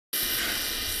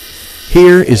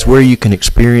Here is where you can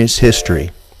experience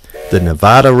history. The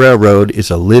Nevada Railroad is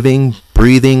a living,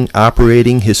 breathing,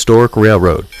 operating historic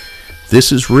railroad.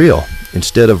 This is real.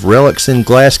 Instead of relics in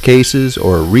glass cases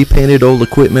or repainted old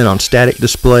equipment on static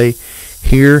display,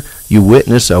 here you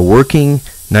witness a working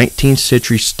 19th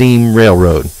century steam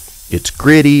railroad. It's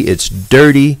gritty, it's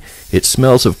dirty, it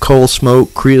smells of coal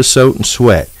smoke, creosote, and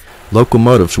sweat.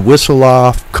 Locomotives whistle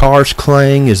off, cars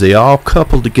clang as they all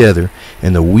couple together,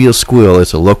 and the wheels squeal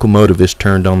as the locomotive is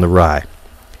turned on the rye.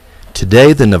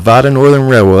 Today, the Nevada Northern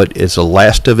Railroad is the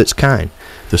last of its kind,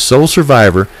 the sole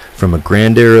survivor from a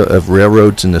grand era of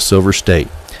railroads in the Silver State.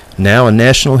 Now a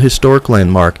National Historic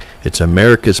Landmark, it's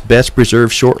America's best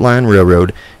preserved short-line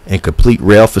railroad and complete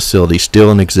rail facility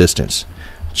still in existence.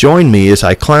 Join me as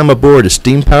I climb aboard a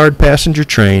steam-powered passenger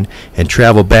train and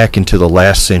travel back into the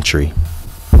last century.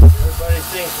 Everybody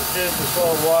thinks that this is full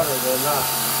of water, they're not.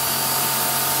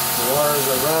 The water's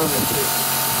around the too.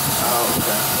 Oh,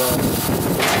 okay.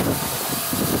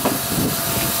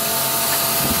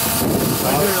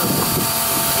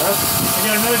 I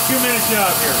got another 2-minute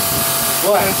job here.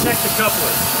 What? I'm gonna check the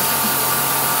coupler.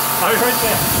 I'll be right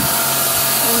back.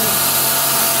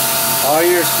 All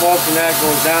your smoke and that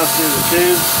goes down through the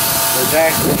tube, which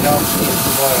actually helps keep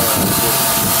the water out of it.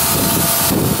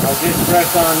 I'll just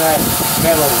press on that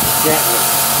metal gently.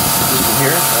 You can hear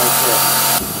it? That's it.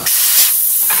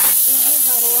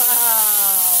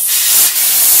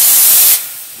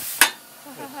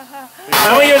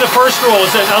 I'm going to give the first rule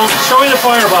is that I'll show you the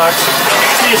firebox.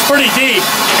 See, it's pretty deep.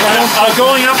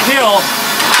 Going uphill,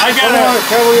 I got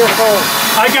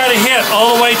to hit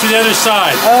all the way to the other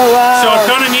side. Oh, wow. So I'm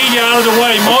going to need you out of the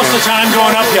way most of the time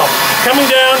going uphill. Coming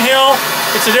downhill,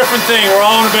 it's a different thing. We're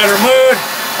all in a better mood.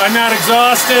 I'm not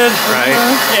exhausted. Right.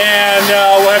 And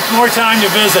we'll have more time to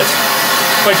visit.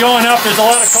 But going up, there's a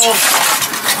lot of cold.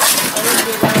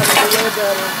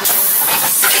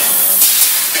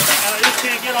 I just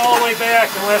can't get all the way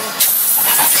back unless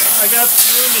I got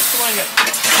some room to swing it.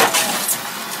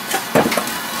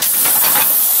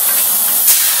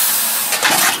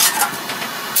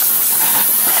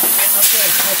 Okay,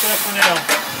 that's that for now.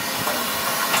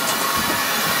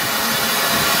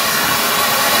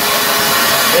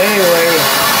 Anyway,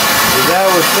 as I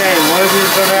was saying,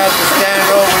 Woodsy's going to have to stand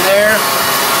over there.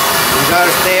 You got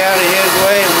to stay out of his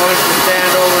way, and Woods to stand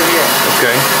over here.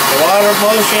 Okay. A lot of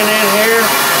motion in here.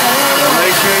 So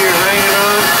make sure you're hanging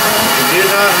on. And do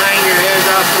not hang your heads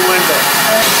out the window.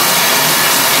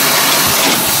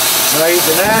 Now you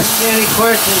can ask any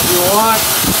questions you want.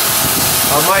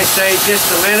 I might say just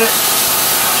a minute.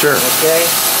 Sure. Okay.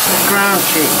 The crown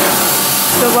sheet.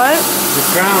 The what? The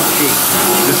crown sheet.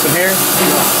 This one here?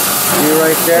 You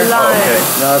right there? The line. Okay.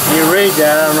 Now if you read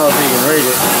that, I don't know if you can read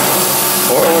it.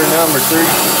 Order number 34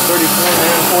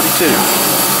 and 42.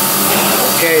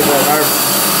 Okay, but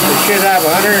we should have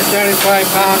 175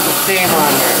 pounds of steam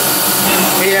on there.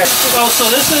 Yes. Oh, so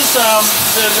this is,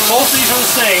 both of these are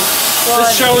the same.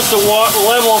 This shows the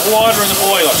level of water in the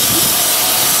boiler.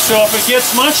 So if it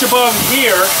gets much above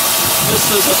here, this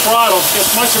is the throttle, if it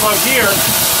gets much above here,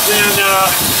 then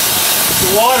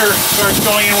the water starts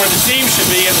going in where the steam should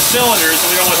be in the cylinders, and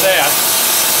we don't want that.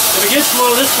 If it gets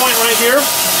below this point right here,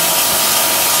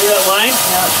 see that line?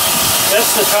 Yep.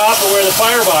 That's the top of where the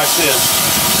firebox is.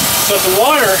 So if the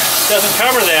water doesn't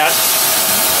cover that,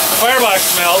 the firebox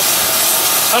melts,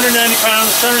 190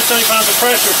 pounds, 170 pounds of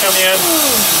pressure come in,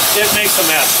 it makes a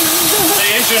mess. The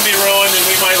engine will be ruined and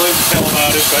we might live to tell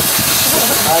about it, but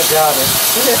I got it.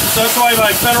 so that's why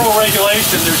by federal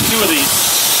regulation there's 2 of these.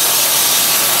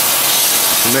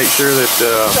 To make sure that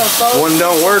one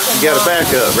don't work, you got to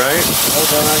back up, right? Well,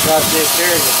 then I got this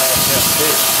here to back up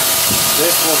too.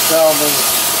 This will tell me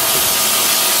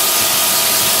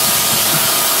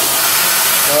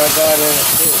what I got in it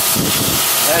too.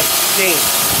 That's steam.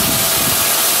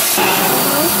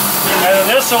 And then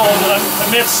this will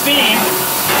emit steam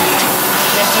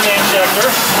into the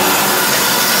injector.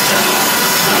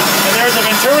 And there's a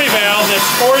venturi valve that's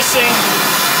forcing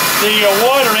the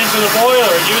water into the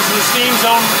boiler. It uses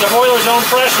the boiler's own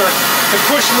pressure to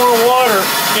push more water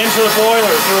into the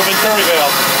boiler through a venturi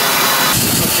valve.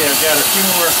 Okay, I've got a few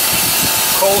more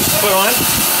coals to put on.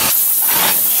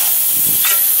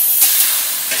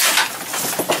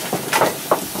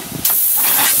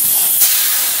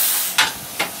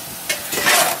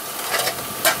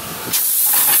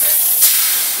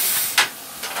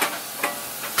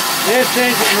 This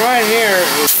engine right here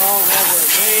is hauling over 1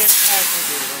 million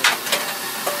passengers in it.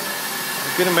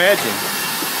 You can imagine.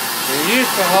 They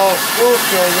used to haul school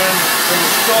children from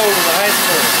the school to the high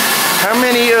school. How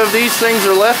many of these things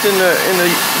are left in the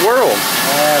world?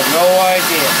 I have no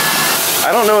idea. I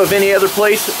don't know of any other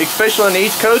place, especially on the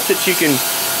East Coast, that you can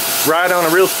ride on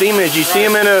a real steam engine. You see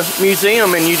them in a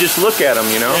museum and you just look at them,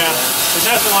 you know? Yeah, there's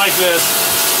nothing like this.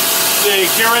 The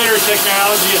curator of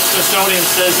technology at Smithsonian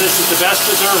says this is the best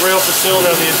preserved rail facility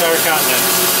on the entire continent.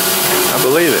 I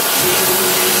believe it.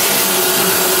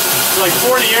 Like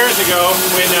 40 years ago,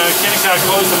 when Kennecott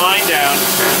closed the mine down,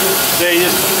 they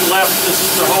just left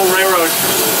the whole railroad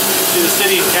to the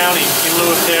city and county in lieu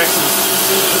of taxes.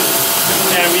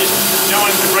 And no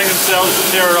one could bring themselves to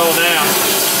tear it all down.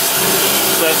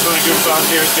 So that's when a group of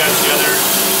volunteers got together.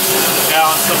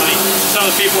 Al and some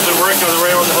of the people have been working on the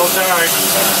railroad the whole time.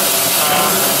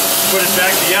 Put it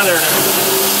back together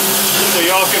so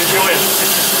you all can enjoy it.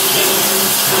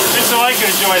 And so I can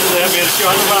enjoy it for that matter too.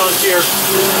 I'm a volunteer.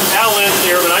 Al lives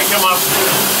here, but I come up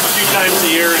a few times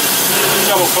a year and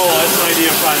shovel coal. That's an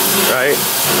idea of fun. Right.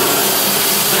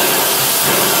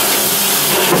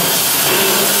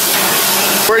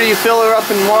 Where do you fill her up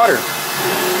in water?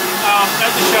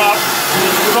 At the shop.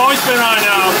 We've always been on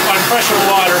pressure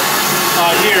water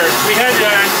here. We had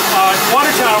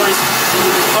water towers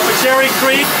up at Cherry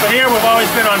Creek, but here we've always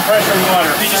been on pressure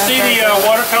water. Did you see the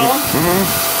water column? Mm-hmm.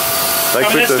 Like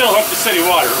I mean, it's still hooked to city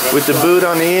water. With the boot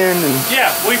on the end? And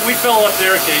yeah, we fill up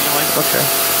there occasionally. Okay.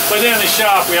 But then in the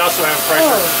shop, we also have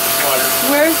pressure water.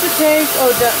 Where's the tank?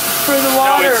 Oh, for the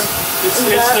water.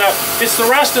 No, it's the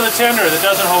rest of the tender that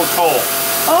doesn't hold coal.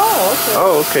 Oh, okay.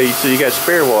 Oh, okay. So you got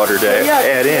spare water to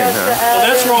add in, huh? Well,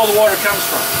 that's where all the water comes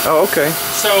from. Oh, okay.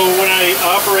 So when I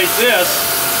operate this,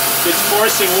 it's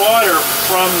forcing water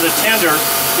from the tender.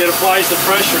 It applies the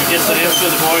pressure and gets it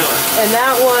into the boiler. And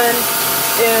that one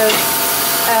is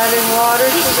adding water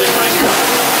to the right here.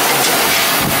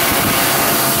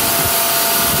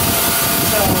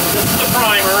 So this is the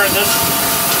primer, and this.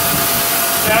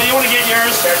 Now you want to get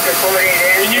yours? Sector 48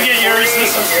 in. When you get yours, this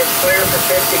is... You're clear for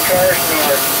 50 cars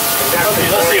north.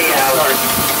 Okay, let's see if it's starting.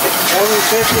 Only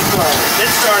 50 cars.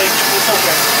 It's starting. It's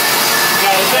okay.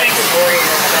 Now the thing...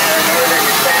 Northern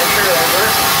dispatcher, over.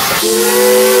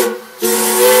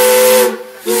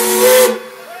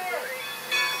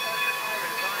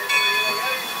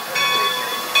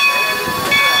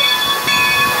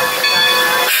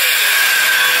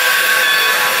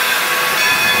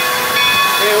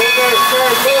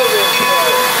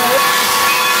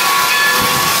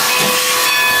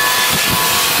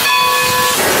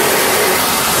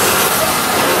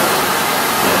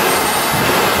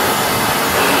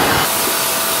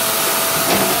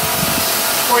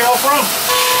 Where y'all from?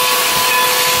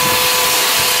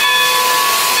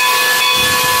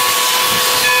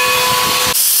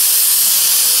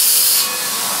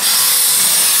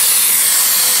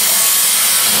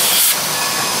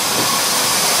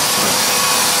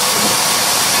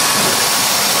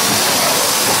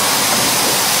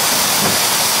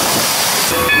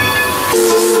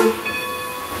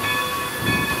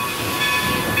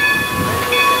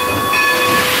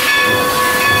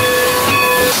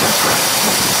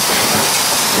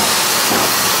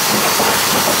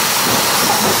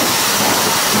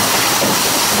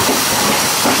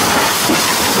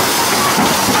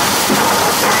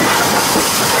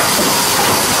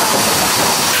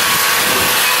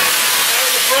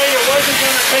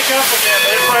 Pick up again,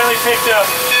 but it finally picked up.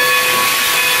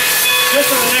 Just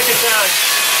in the nick of time.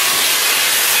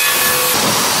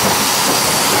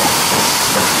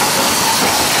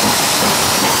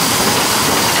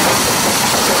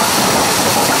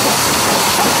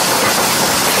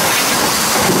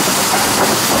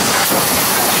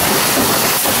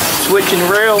 Switching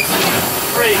rails.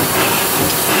 3.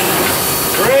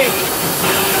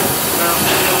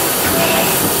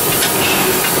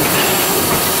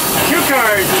 2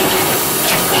 cars.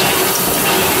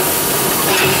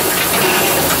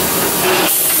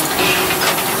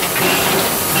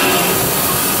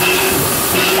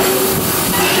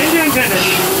 Engine tender.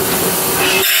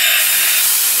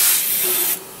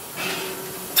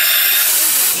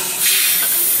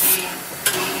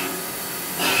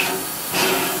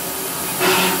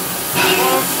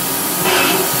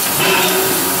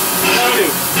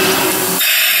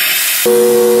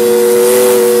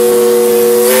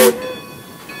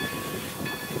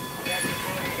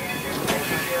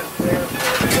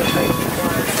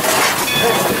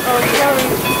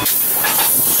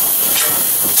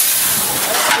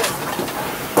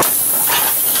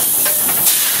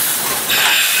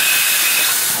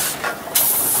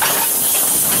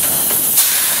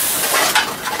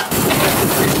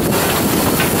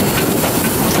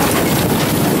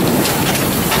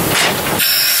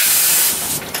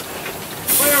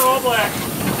 Black.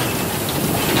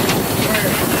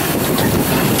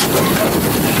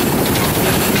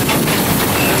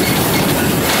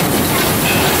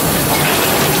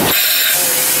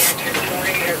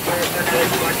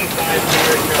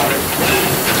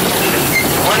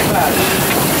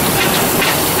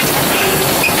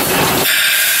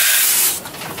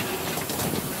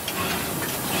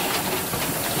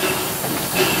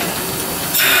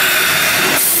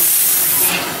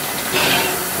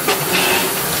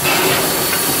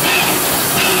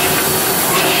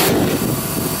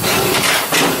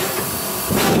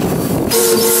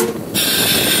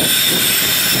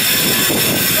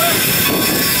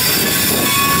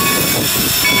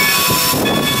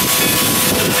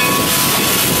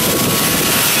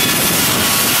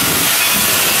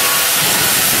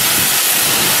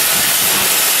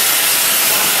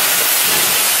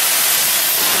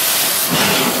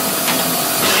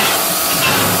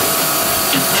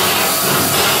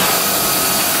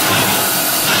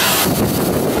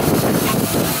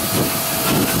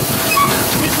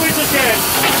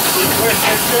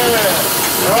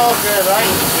 They're all good, I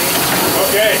can see.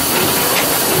 Okay.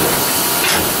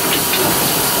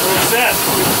 We're set.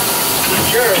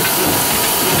 Sure.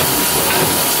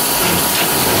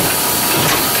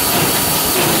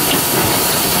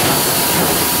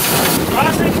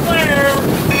 Crossing clear.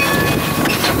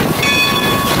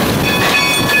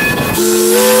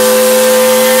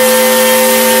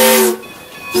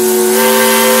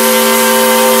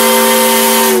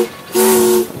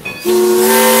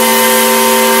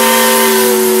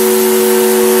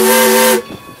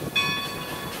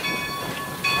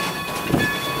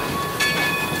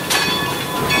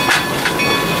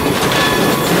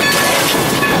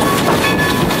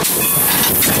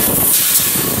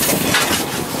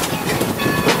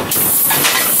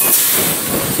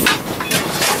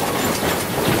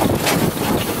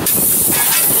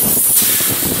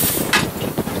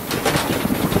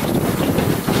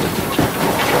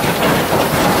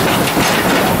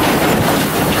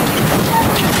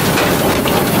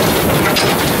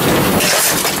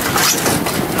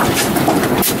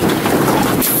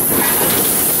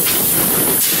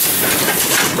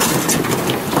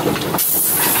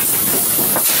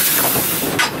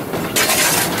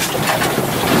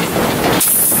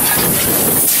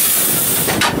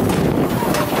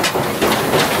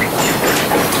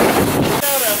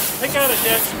 Pick out a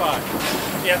dead spot.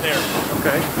 Yeah, there.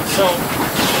 Okay. So,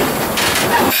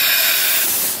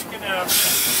 you can,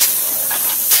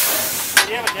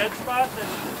 do you have a dead spot?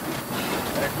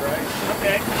 Back right.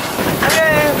 Okay.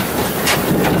 Okay.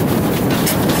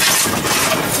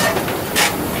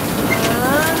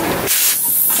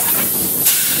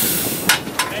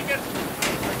 Make it.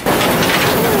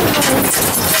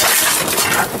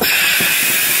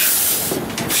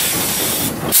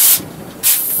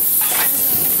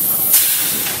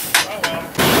 Oh well.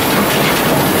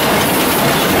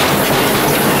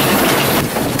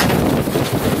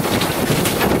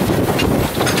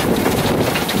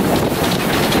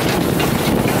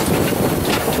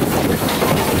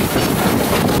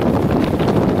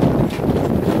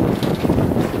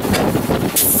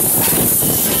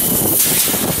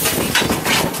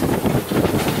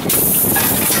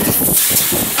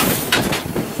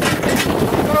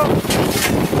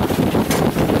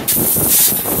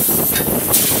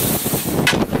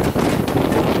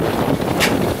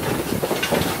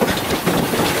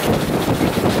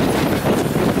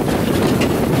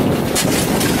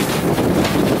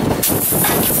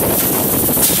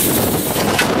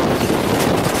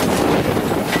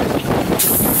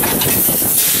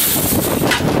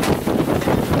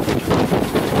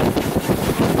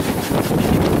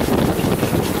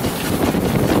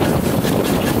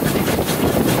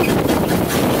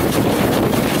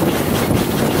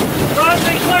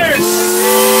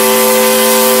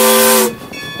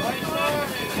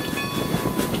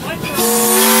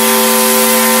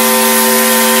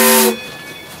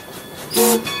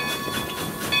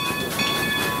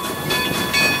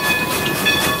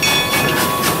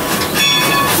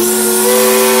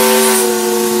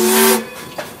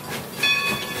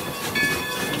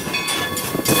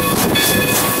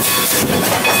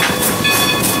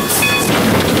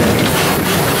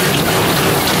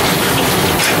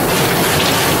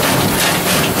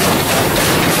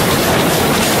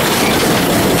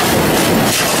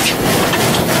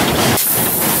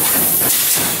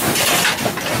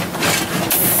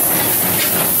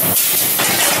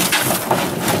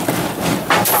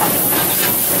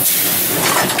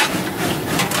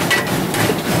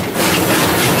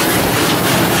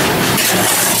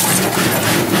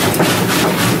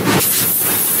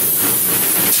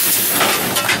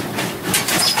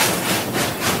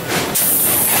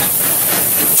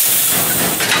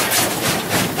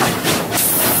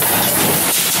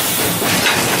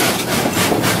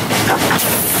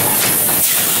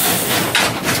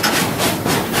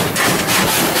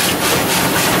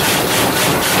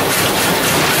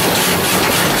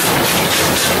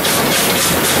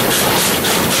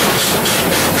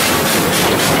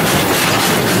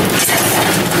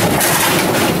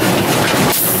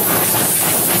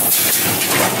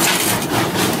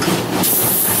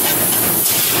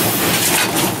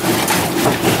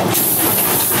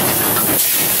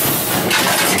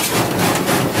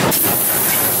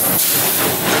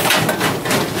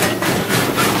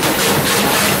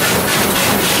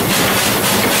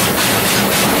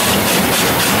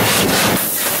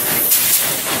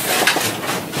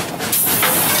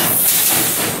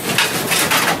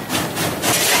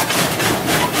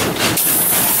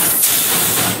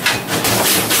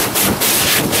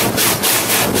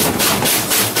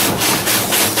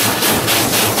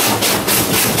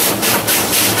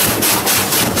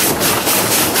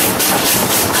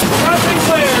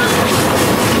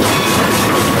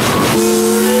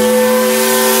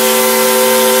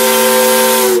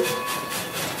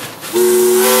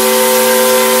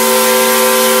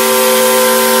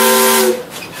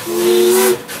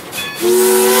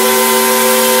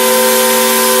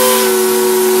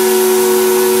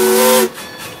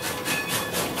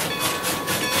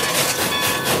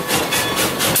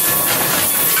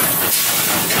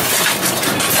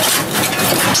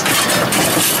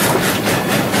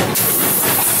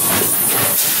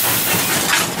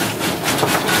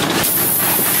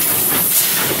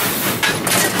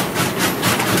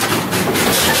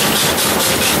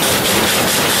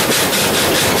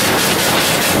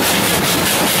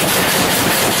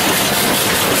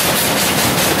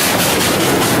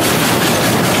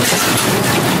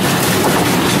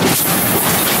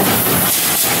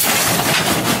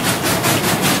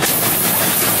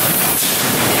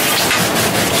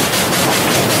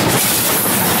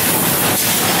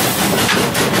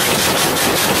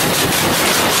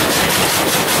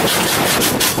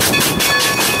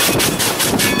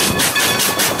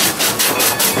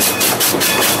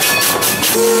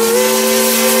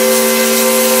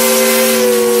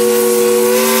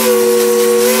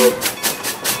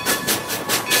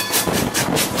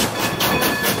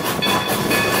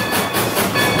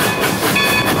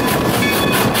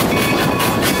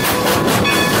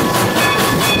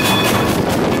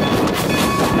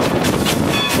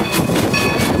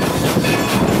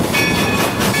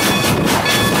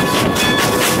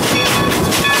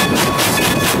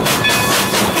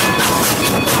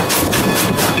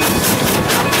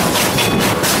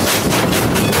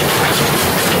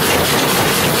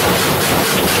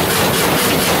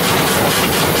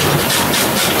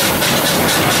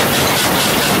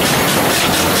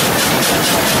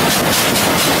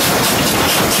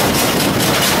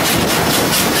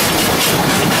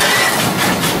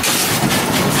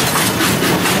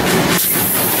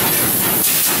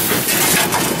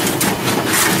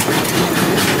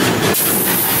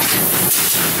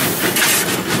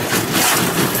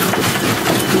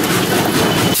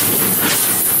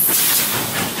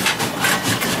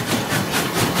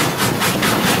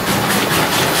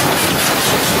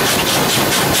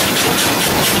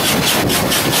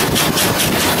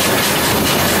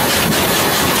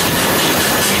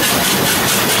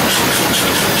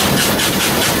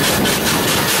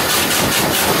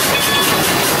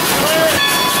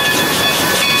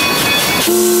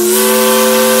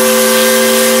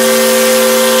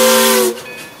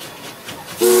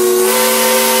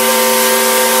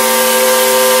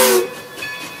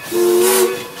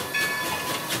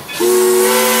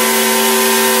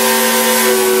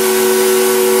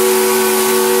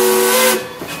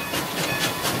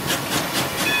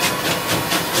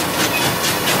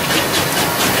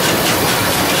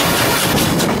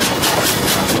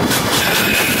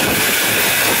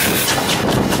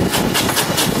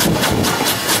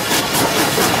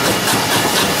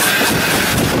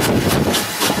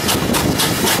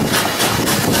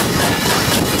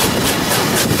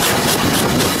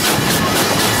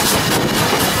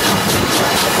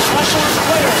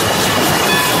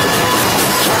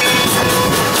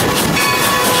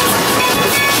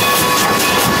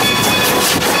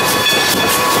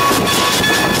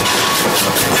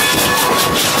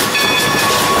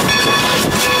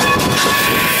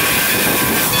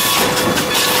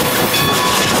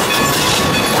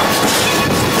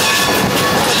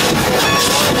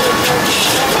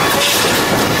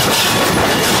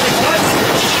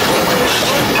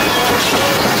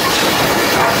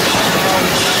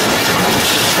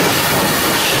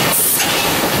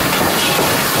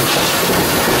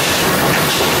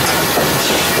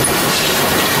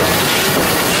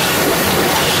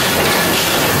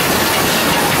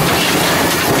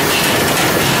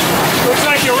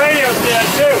 that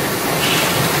too.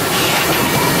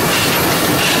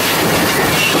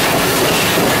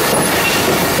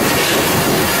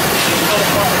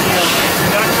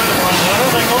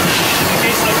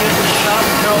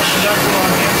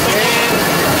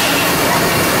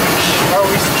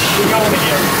 We're going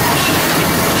here.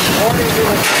 According to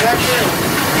the projector.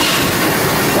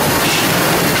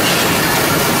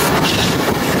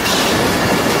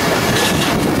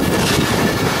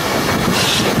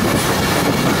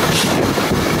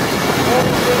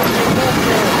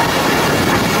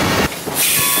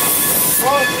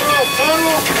 Going through a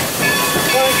tunnel, it's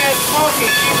gonna get smoky.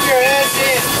 Keep your heads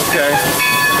in. Okay.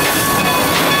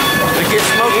 It gets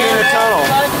smoky in the tunnel.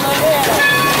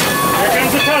 Here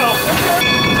comes the tunnel.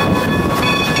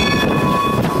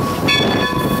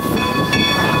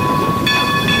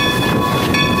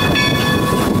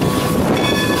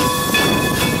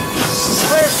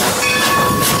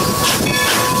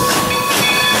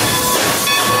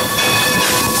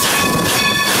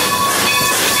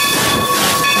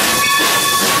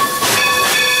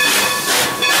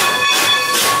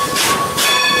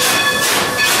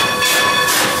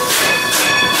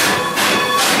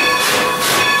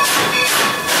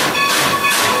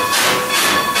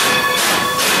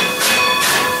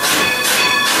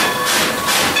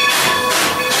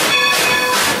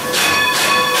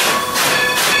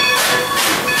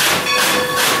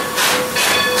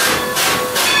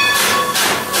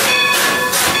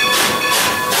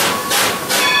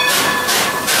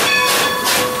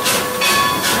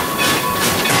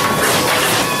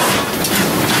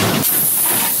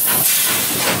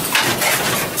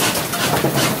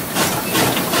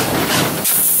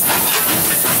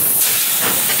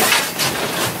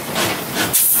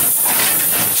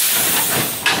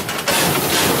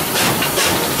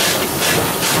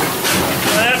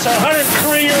 That's a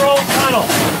 103-year-old tunnel.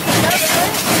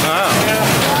 Wow. Yeah.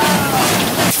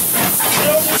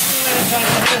 Still missing many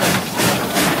times a minute.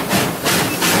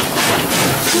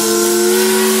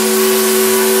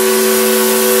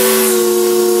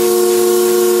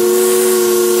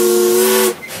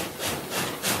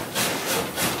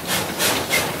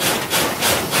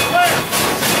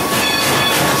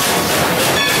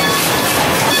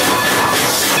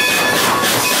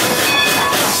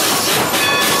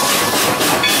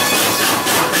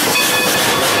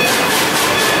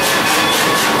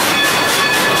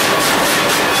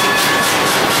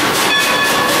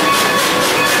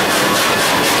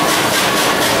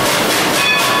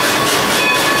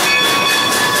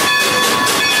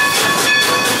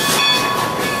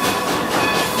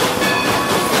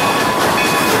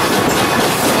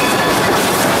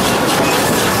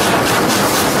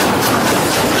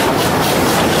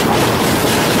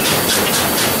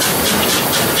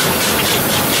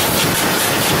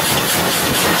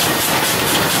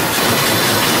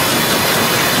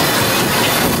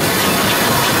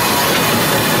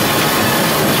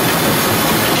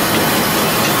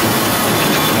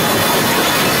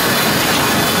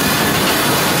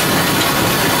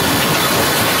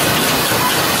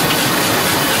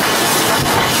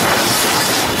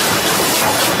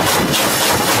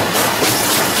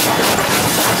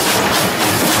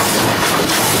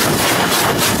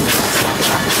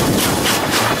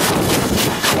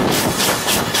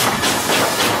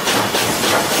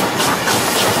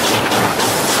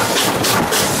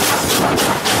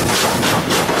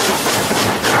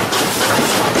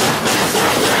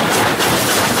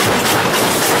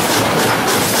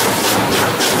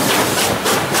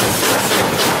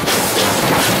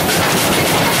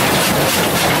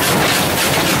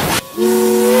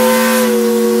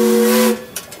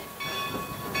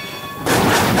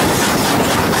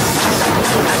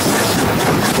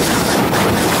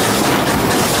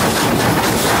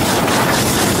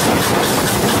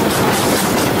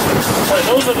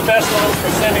 Those are the best ones for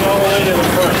sending all the way to the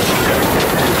front.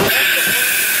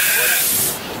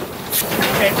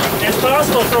 Okay, it's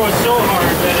possible to throw it so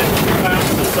hard that it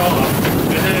bounces off,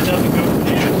 and then it doesn't go to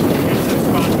the end. It's a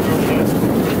spot to go to the end.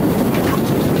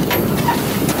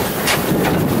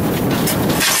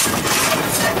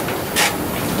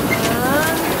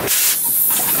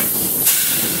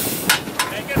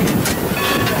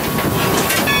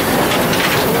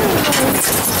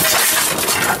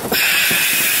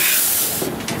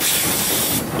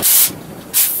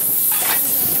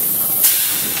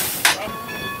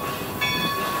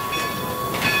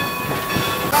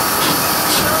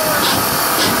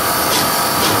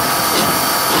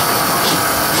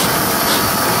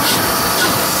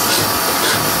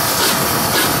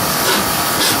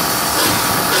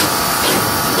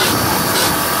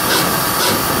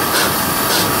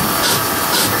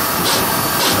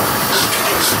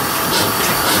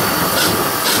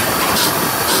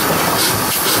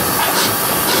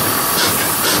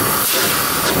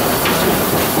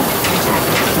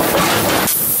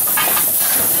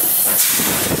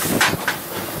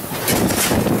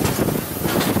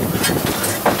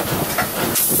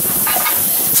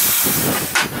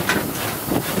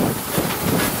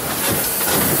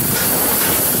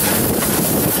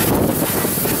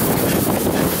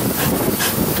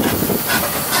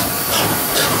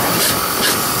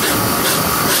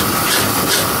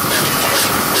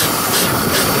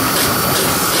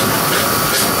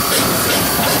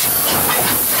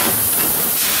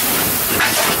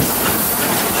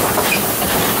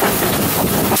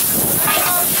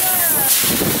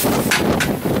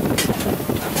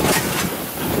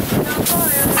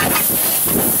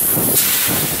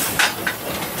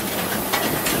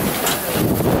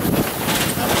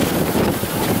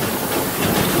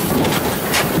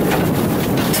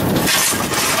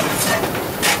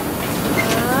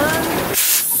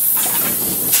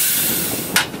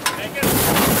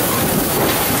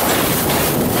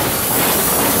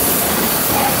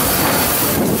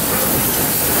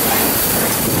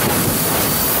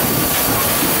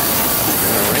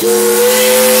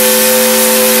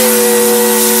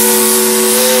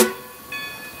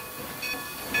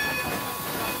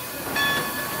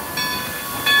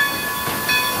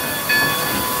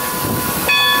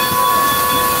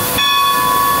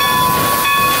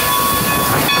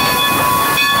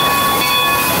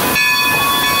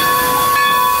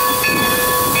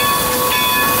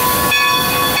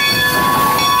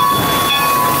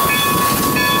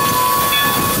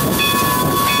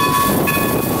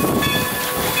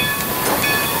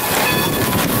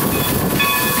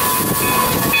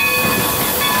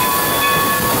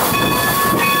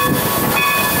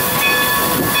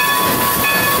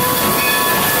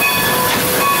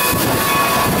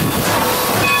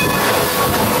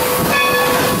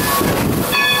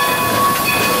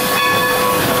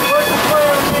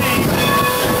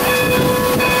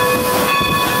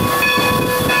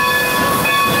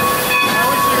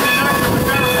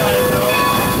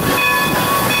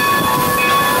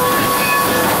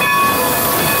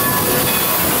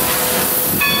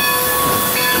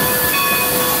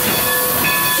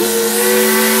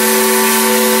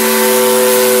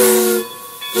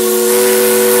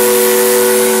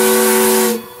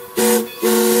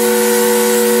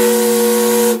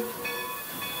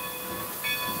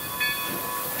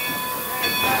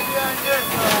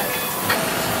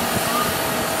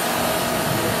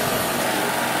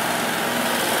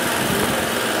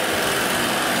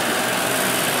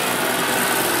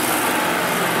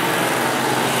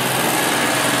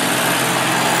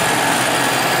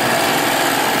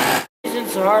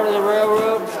 The heart of the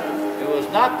railroad, if it was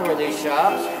not for these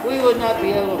shops, we would not be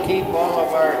able to keep all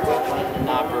of our equipment in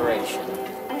operation.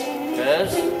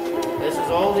 Because this is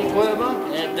old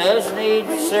equipment and it does need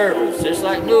service, just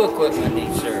like new equipment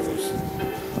needs service.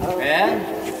 And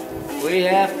we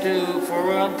have to, for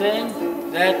one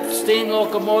thing, that steam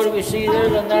locomotive you see there,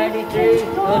 the 93,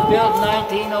 was built in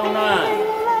 1909.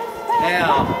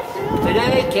 Now,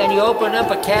 today, can you open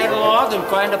up a catalog and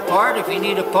find a part if you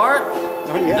need a part?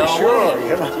 Yeah, no sure. way.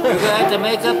 You're going to have to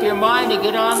make up your mind to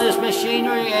get on this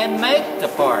machinery and make the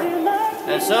part.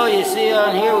 And so you see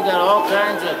on here we got all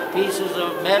kinds of pieces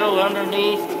of metal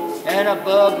underneath and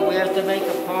above. We have to make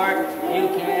a part. You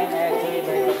can actually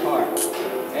make a part.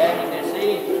 And you can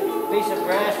see a piece of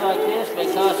brass like this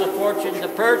may cost a fortune to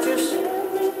purchase,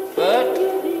 but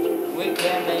we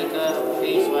can make a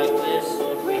piece like this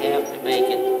if we have to make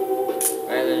it,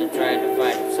 rather than trying to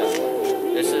find it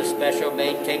somewhere. This is a special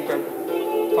made taper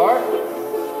part.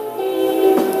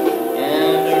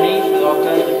 And underneath is all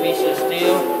kinds of pieces of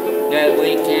steel that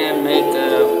we can make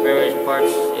various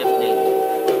parts if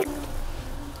needed.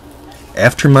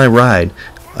 After my ride,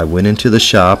 I went into the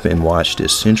shop and watched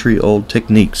as century-old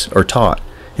techniques are taught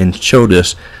and showed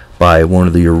us by one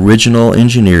of the original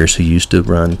engineers who used to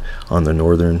run on the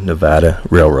Northern Nevada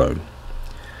Railroad.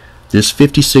 This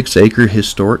 56-acre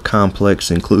historic complex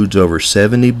includes over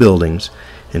 70 buildings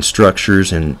and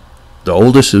structures, and the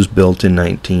oldest was built in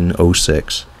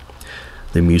 1906.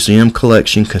 The museum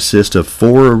collection consists of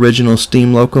 4 original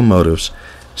steam locomotives,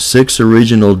 6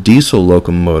 original diesel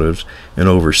locomotives, and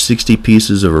over 60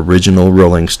 pieces of original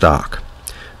rolling stock.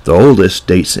 The oldest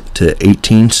dates to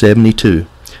 1872,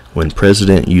 when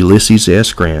President Ulysses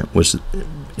S. Grant was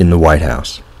in the White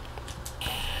House.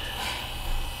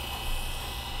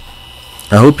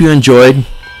 I hope you enjoyed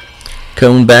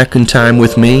coming back in time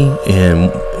with me,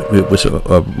 and it was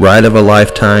a ride of a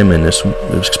lifetime, and this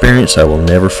experience I will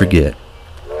never forget.